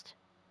closed?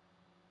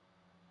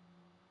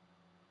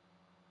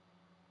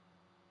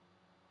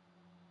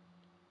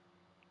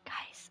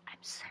 Guys, I'm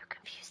so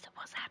confused at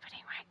what's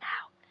happening right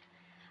now.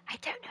 I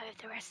don't know if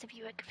the rest of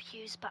you are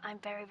confused, but I'm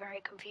very, very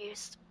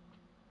confused.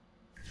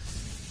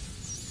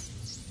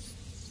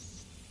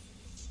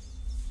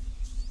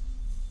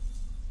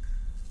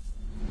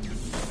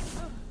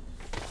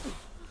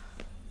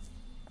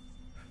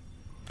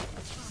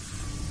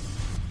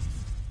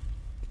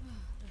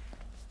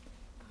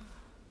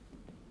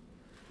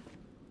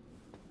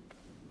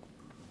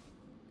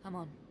 Come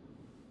on,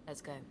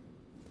 let's go.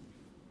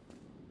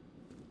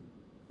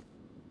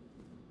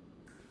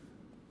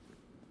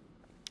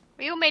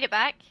 We all made it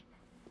back.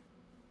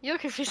 You're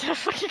confused. I'm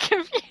fucking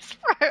confused,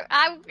 bro.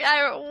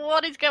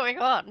 What is going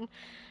on?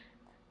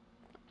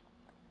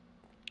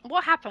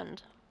 What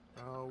happened?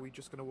 Are we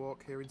just gonna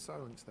walk here in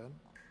silence then?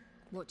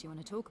 What do you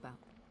want to talk about?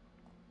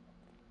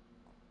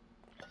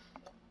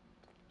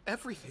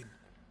 Everything.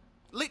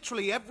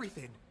 Literally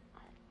everything.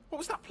 What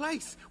was that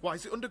place? Why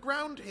is it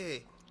underground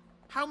here?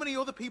 How many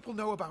other people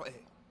know about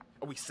it?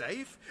 Are we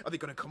safe? Are they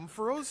gonna come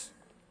for us?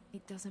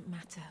 It doesn't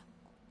matter.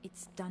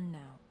 It's done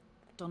now.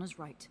 Donna's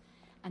right.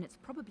 And it's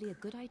probably a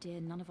good idea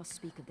none of us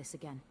speak of this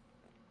again.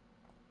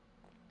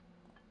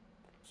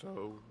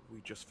 So,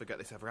 we just forget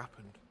this ever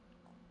happened?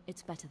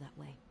 It's better that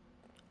way.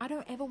 I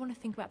don't ever want to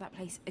think about that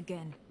place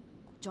again.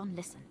 John,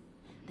 listen.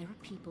 There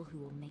are people who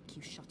will make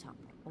you shut up,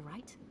 all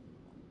right?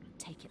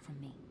 Take it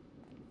from me.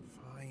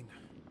 Fine.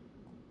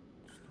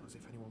 It's not as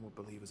if anyone would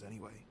believe us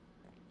anyway.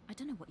 I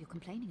don't know what you're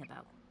complaining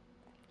about.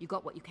 You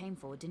got what you came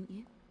for, didn't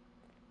you?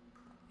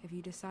 Have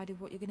you decided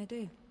what you're going to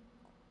do?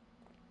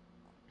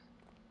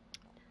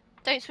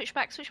 Don't switch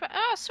back, switch back.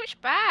 Oh, switch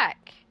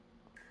back.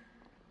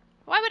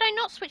 Why would I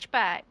not switch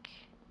back?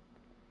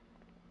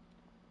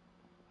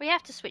 We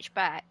have to switch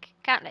back.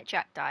 Can't let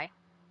Jack die.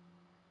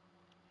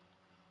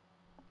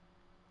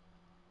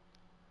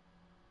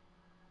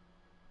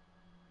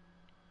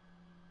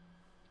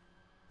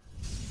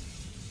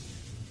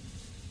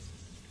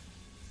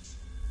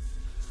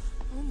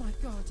 Oh my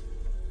god.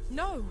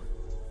 No!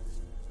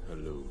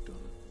 Hello, Donna.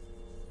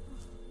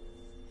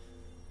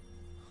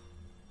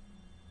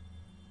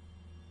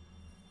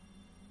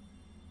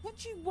 What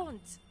do you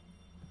want?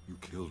 You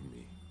killed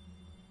me.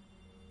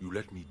 You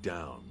let me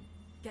down.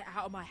 Get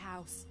out of my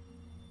house.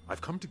 I've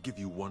come to give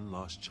you one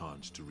last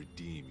chance to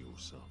redeem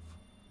yourself.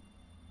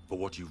 For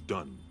what you've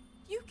done.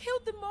 You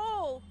killed them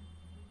all!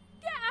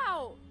 Get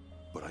out!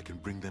 But I can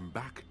bring them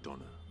back,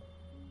 Donna.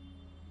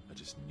 I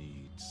just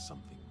need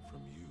something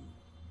from you.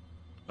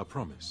 A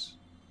promise.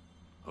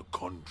 A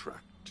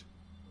contract.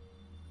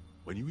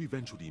 When you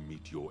eventually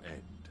meet your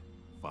end,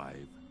 5,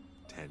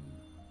 10,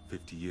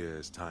 50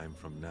 years time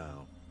from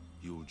now,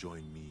 you'll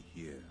join me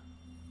here.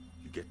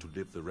 You get to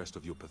live the rest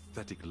of your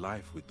pathetic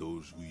life with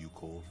those who you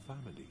call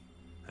family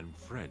and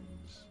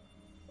friends.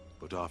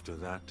 But after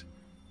that,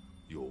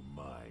 you're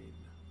mine.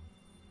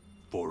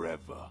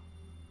 Forever.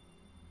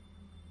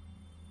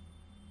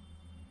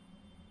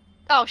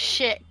 Oh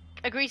shit.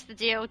 Agrees to the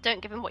deal.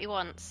 Don't give him what he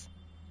wants.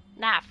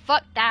 Nah,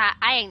 fuck that.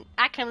 I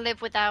can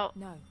live without.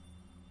 No.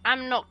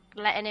 I'm not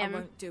letting him. I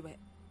won't do it.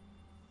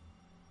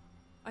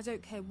 I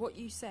don't care what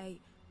you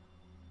say.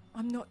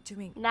 I'm not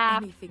doing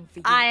anything for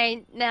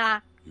you.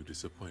 Nah. You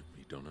disappoint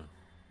me, Donna.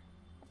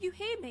 You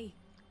hear me?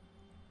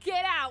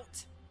 Get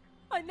out!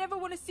 I never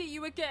want to see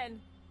you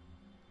again.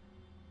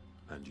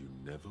 And you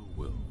never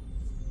will.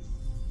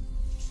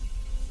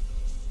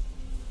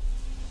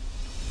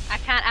 I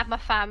can't have my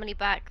family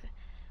back.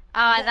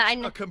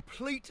 A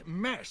complete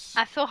mess.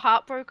 I feel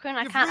heartbroken.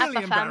 I You've can't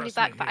really have my family embarrassed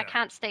back, me but I here.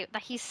 can't stay.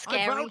 That he's I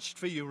scary. vouched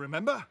for you,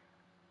 remember?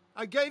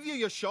 I gave you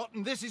your shot,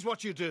 and this is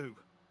what you do.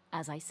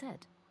 As I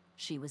said,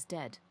 she was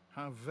dead.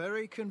 How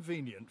very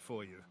convenient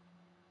for you.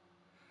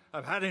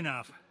 I've had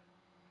enough.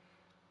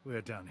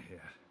 We're done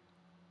here.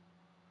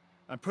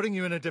 I'm putting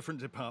you in a different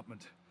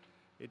department.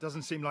 It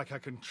doesn't seem like I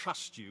can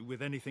trust you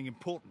with anything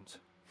important.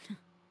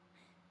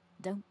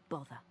 Don't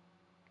bother.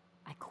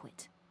 I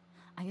quit.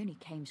 I only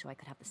came so I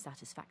could have the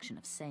satisfaction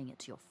of saying it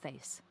to your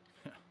face.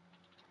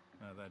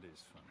 Now that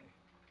is funny.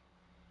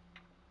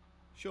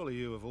 Surely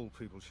you, of all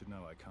people, should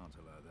know I can't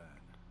allow that.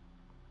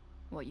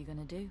 What you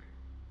gonna do?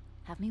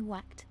 Have me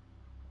whacked?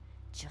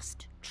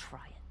 Just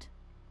try it.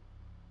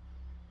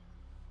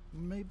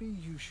 Maybe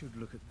you should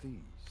look at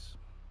these.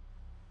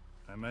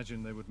 I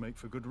imagine they would make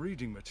for good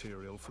reading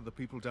material for the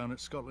people down at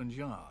Scotland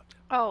Yard.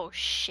 Oh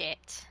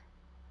shit.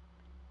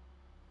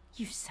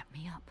 You set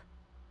me up.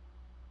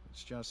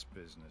 It's just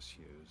business,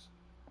 Hughes.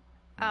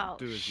 Oh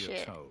Do as shit.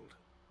 you're told.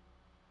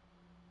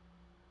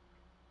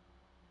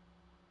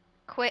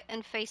 Quit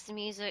and face the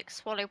music,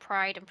 swallow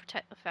pride and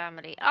protect the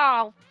family.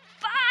 Oh,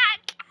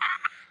 fuck!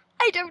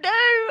 I don't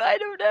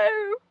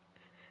know.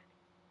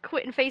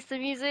 Quit and face the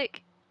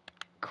music.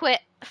 Quit.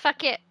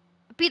 Fuck it.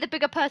 Be the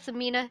bigger person,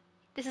 Mina.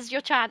 This is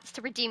your chance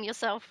to redeem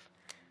yourself.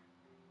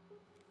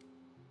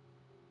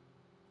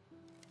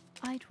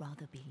 I'd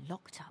rather be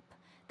locked up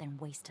than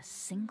waste a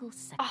single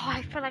second. Oh,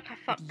 I feel like I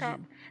fucked up.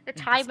 you The in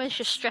this timer's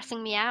just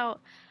stressing me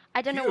out.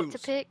 I don't know what to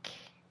Hughes. pick.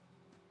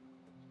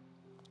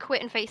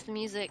 Quit and face the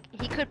music.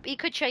 He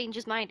could change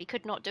his mind. He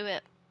could not do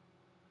it.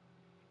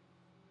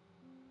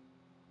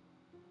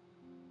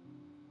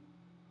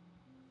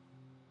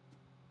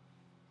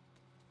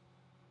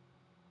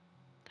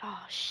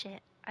 Oh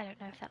shit. I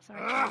don't know if that's the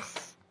right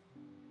choice.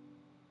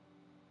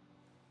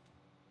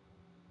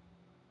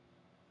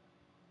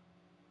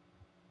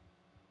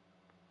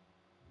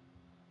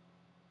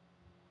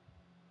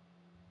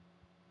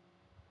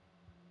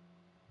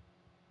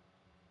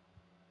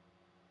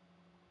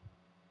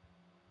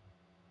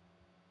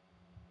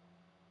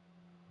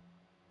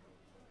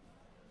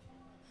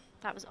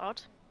 That was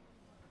odd.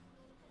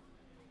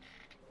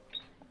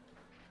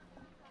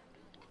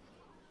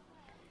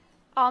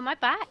 Oh, am I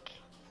back?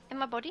 In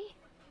my body?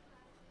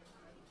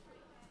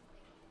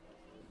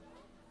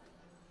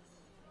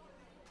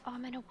 Oh,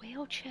 I'm in a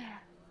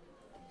wheelchair.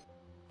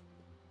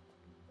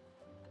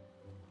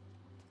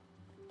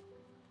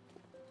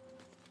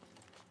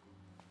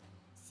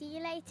 See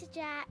you later,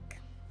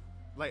 Jack.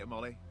 Later,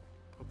 Molly.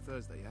 Pub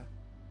Thursday, yeah?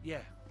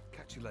 Yeah,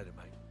 catch you later,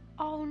 mate.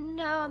 Oh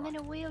no, I'm in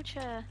a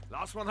wheelchair.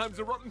 Last one home's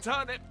a rotten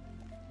turnip.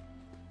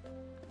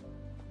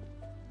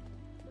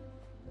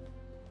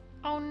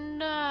 Oh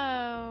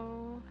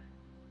no.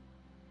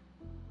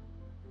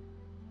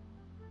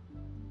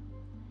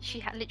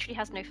 She literally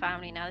has no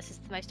family now. This is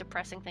the most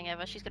depressing thing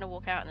ever. She's gonna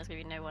walk out and there's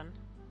gonna be no one.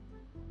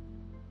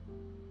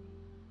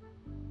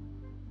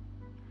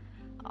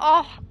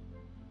 Oh!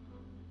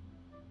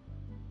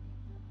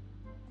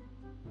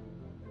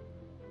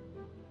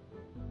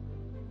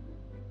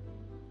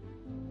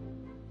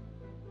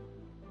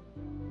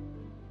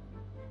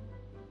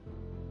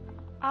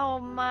 Oh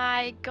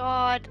my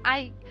god.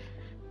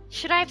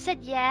 Should I have said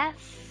yes?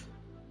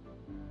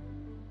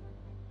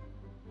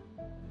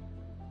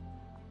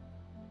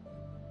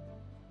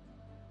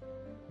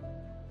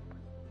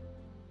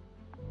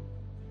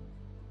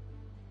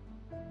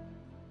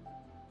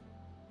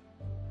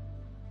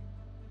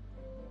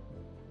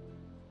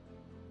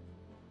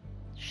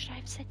 Should I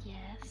have said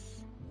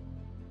yes?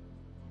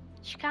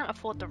 She can't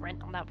afford the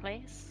rent on that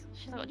place.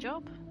 She's not got a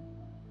job.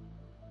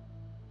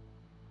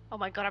 Oh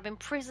my god, I'm in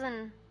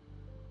prison.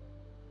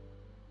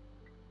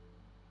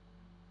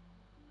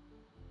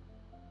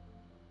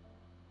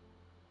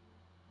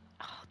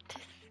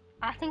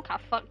 I think I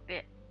fucked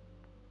it.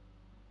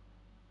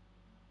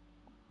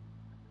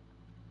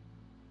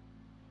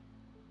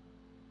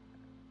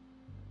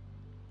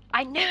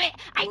 I knew it!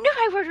 I knew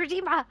I would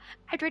redeem her!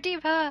 I'd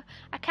redeem her!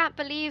 I can't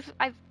believe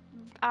I've...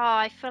 Oh,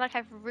 I feel like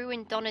I've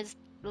ruined Donna's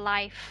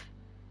life.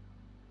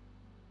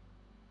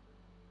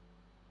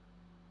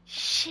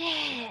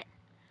 Shit!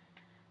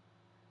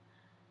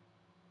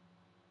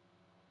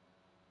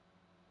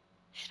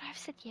 Should I have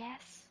said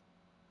yes?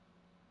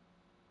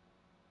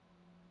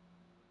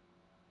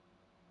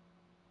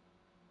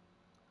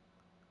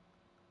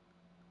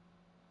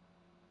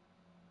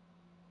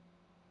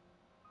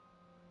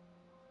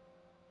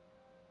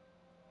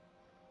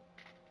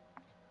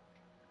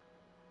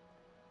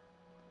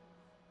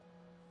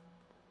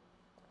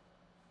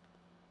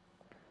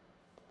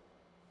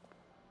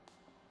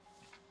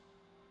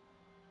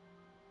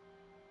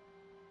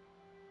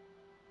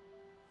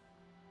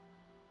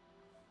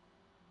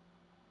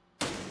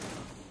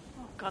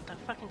 Oh god, that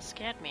fucking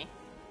scared me.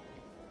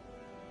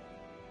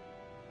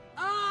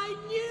 I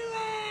knew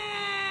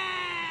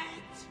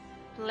it!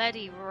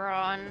 Bloody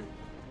Ron.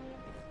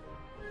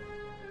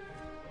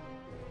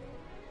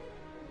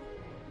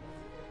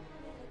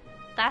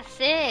 That's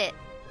it!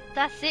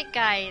 That's it,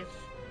 guys.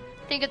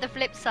 Think of the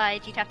flip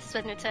side, you'd have to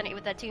spend an eternity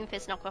with that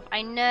Doomfist knockoff.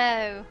 I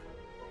know.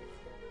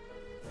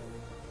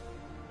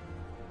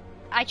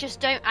 I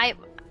just don't...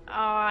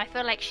 I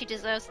feel like she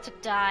deserves to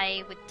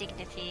die with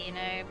dignity, you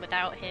know,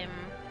 without him.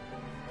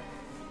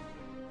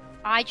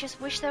 I just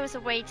wish there was a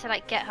way to,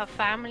 like, get her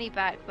family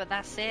back, but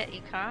that's it,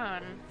 you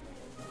can't.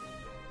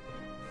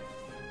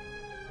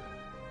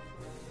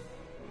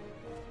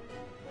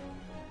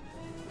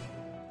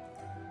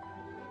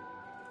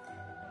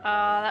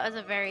 Oh, that was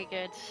a very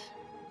good...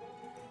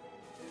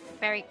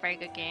 very, very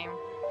good game.